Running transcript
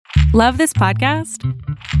Love this podcast?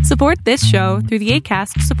 Support this show through the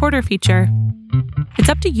Acast supporter feature. It's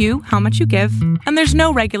up to you how much you give, and there's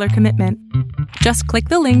no regular commitment. Just click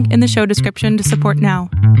the link in the show description to support now.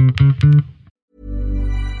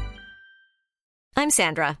 I'm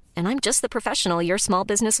Sandra, and I'm just the professional your small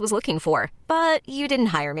business was looking for. But you didn't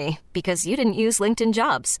hire me because you didn't use LinkedIn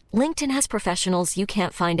Jobs. LinkedIn has professionals you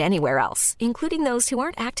can't find anywhere else, including those who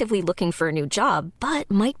aren't actively looking for a new job, but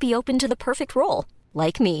might be open to the perfect role,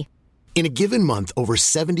 like me. In a given month, over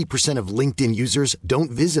 70% of LinkedIn users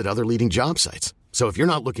don't visit other leading job sites. So if you're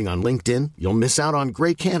not looking on LinkedIn, you'll miss out on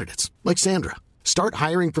great candidates like Sandra. Start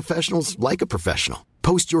hiring professionals like a professional.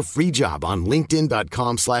 Post your free job on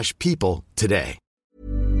linkedin.com/people today.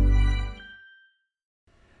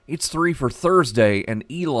 It's 3 for Thursday, and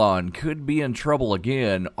Elon could be in trouble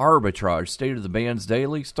again. Arbitrage State of the Bands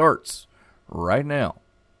Daily starts right now.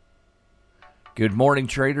 Good morning,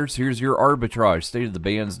 traders. Here's your Arbitrage State of the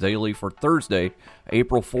Bands Daily for Thursday,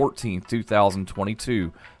 April 14th,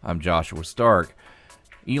 2022. I'm Joshua Stark.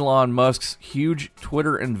 Elon Musk's huge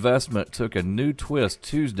Twitter investment took a new twist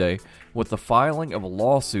Tuesday with the filing of a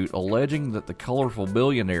lawsuit alleging that the colorful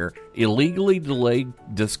billionaire illegally delayed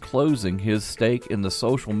disclosing his stake in the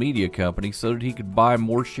social media company so that he could buy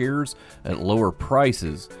more shares at lower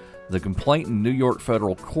prices. The complaint in New York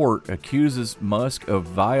federal court accuses Musk of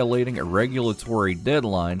violating a regulatory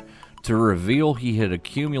deadline to reveal he had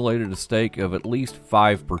accumulated a stake of at least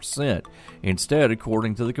 5%. Instead,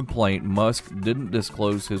 according to the complaint, Musk didn't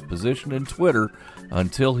disclose his position in Twitter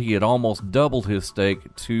until he had almost doubled his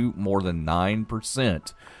stake to more than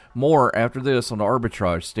 9%. More after this on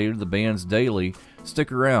Arbitrage State of the Bands Daily. Stick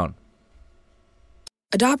around.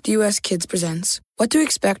 Adopt US Kids presents What to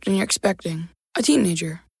Expect When You're Expecting a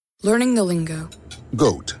Teenager. Learning the lingo.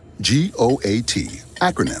 GOAT, G-O-A-T,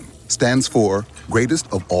 acronym, stands for Greatest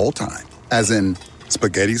of All Time. As in,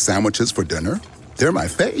 spaghetti sandwiches for dinner? They're my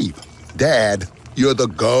fave. Dad, you're the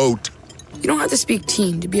GOAT. You don't have to speak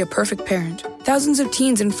teen to be a perfect parent. Thousands of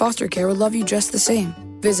teens in foster care will love you just the same.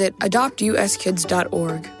 Visit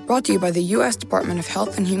adoptuskids.org. Brought to you by the U.S. Department of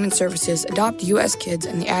Health and Human Services, Adopt U.S. Kids,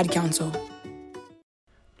 and the Ad Council.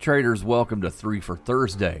 Traders, welcome to 3 for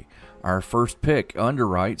Thursday. Our first pick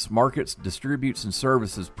underwrites, markets, distributes, and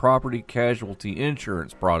services property casualty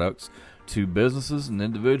insurance products to businesses and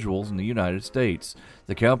individuals in the United States.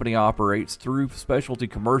 The company operates through specialty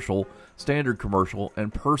commercial, standard commercial,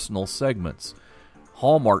 and personal segments.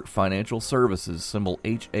 Hallmark Financial Services, symbol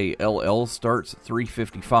HALL, starts at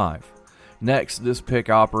 $355. Next, this pick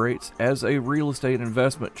operates as a real estate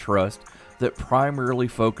investment trust that primarily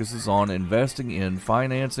focuses on investing in,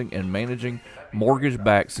 financing, and managing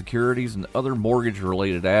mortgage-backed securities and other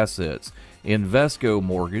mortgage-related assets. Invesco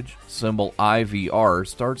Mortgage, symbol IVR,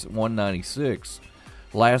 starts at $196.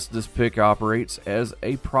 Last, this pick operates as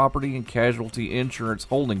a property and casualty insurance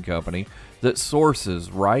holding company that sources,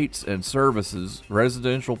 writes, and services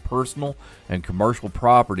residential, personal, and commercial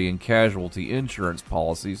property and casualty insurance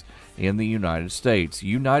policies in the United States.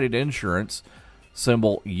 United Insurance,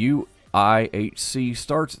 symbol UIHC,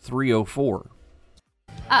 starts at $304.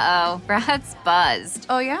 Uh-oh, Brad's buzzed.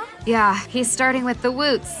 Oh, yeah? Yeah, he's starting with the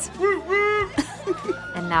woots.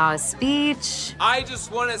 And now a speech. I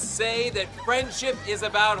just want to say that friendship is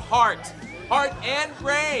about heart and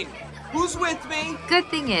brain. Who's with me? Good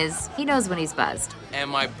thing is, he knows when he's buzzed. And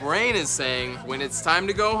my brain is saying, when it's time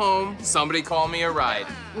to go home, somebody call me a ride.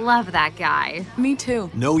 Love that guy. Me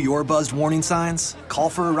too. Know your buzzed warning signs? Call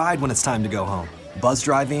for a ride when it's time to go home. Buzz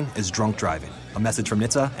driving is drunk driving. A message from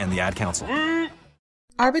NHTSA and the Ad Council.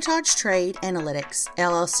 Arbitrage Trade Analytics,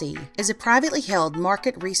 LLC, is a privately held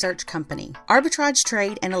market research company. Arbitrage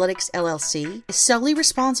Trade Analytics, LLC, is solely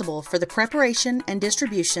responsible for the preparation and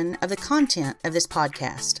distribution of the content of this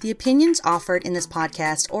podcast. The opinions offered in this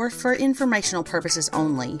podcast are for informational purposes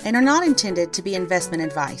only and are not intended to be investment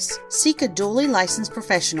advice. Seek a duly licensed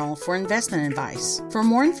professional for investment advice. For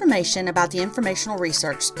more information about the informational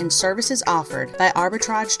research and services offered by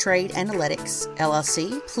Arbitrage Trade Analytics,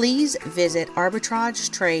 LLC, please visit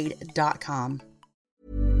arbitragetrade.com.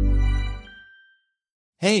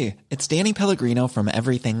 Hey, it's Danny Pellegrino from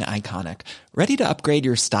Everything Iconic. Ready to upgrade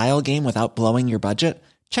your style game without blowing your budget?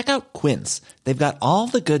 Check out Quince. They've got all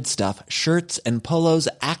the good stuff, shirts and polos,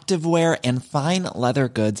 activewear, and fine leather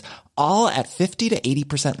goods, all at 50 to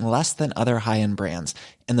 80% less than other high-end brands.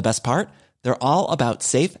 And the best part? They're all about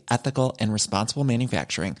safe, ethical, and responsible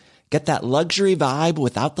manufacturing. Get that luxury vibe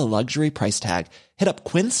without the luxury price tag. Hit up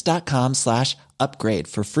quince.com/upgrade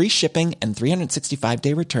for free shipping and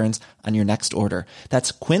 365-day returns on your next order.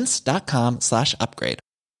 That's quince.com/upgrade.